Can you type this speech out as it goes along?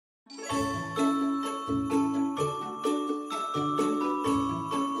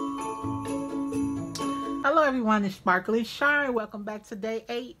everyone, it's SparklingChar. Welcome back to day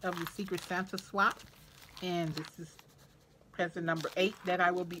 8 of the Secret Santa swap. And this is present number 8 that I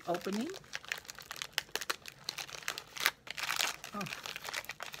will be opening. Oh.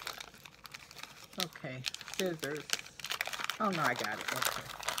 Okay, scissors. Oh no, I got it. Okay.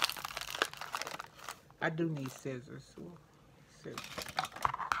 I do need scissors. Ooh, scissors.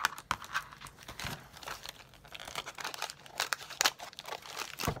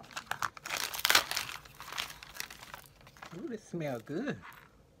 Ooh, this smells good.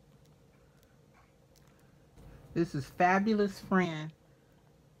 This is Fabulous Friend.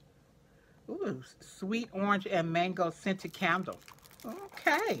 Ooh, sweet orange and mango scented candle.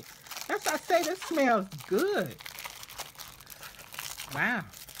 Okay. That's why I say this smells good. Wow.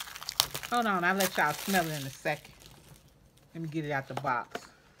 Hold on, I'll let y'all smell it in a second. Let me get it out the box.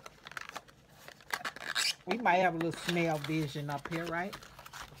 We might have a little smell vision up here, right?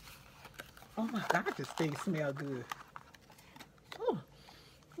 Oh my God, this thing smells good. Ooh.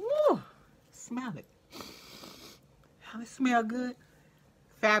 Ooh. Smell it. How it smell good?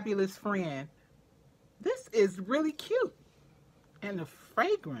 Fabulous Friend. This is really cute. And the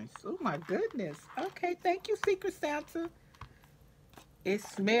fragrance. Oh my goodness. Okay, thank you, Secret Santa. It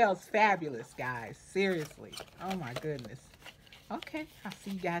smells fabulous, guys. Seriously. Oh my goodness. Okay, I'll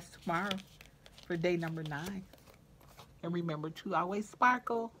see you guys tomorrow for day number 9. And remember to always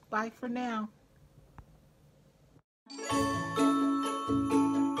sparkle. Bye for now.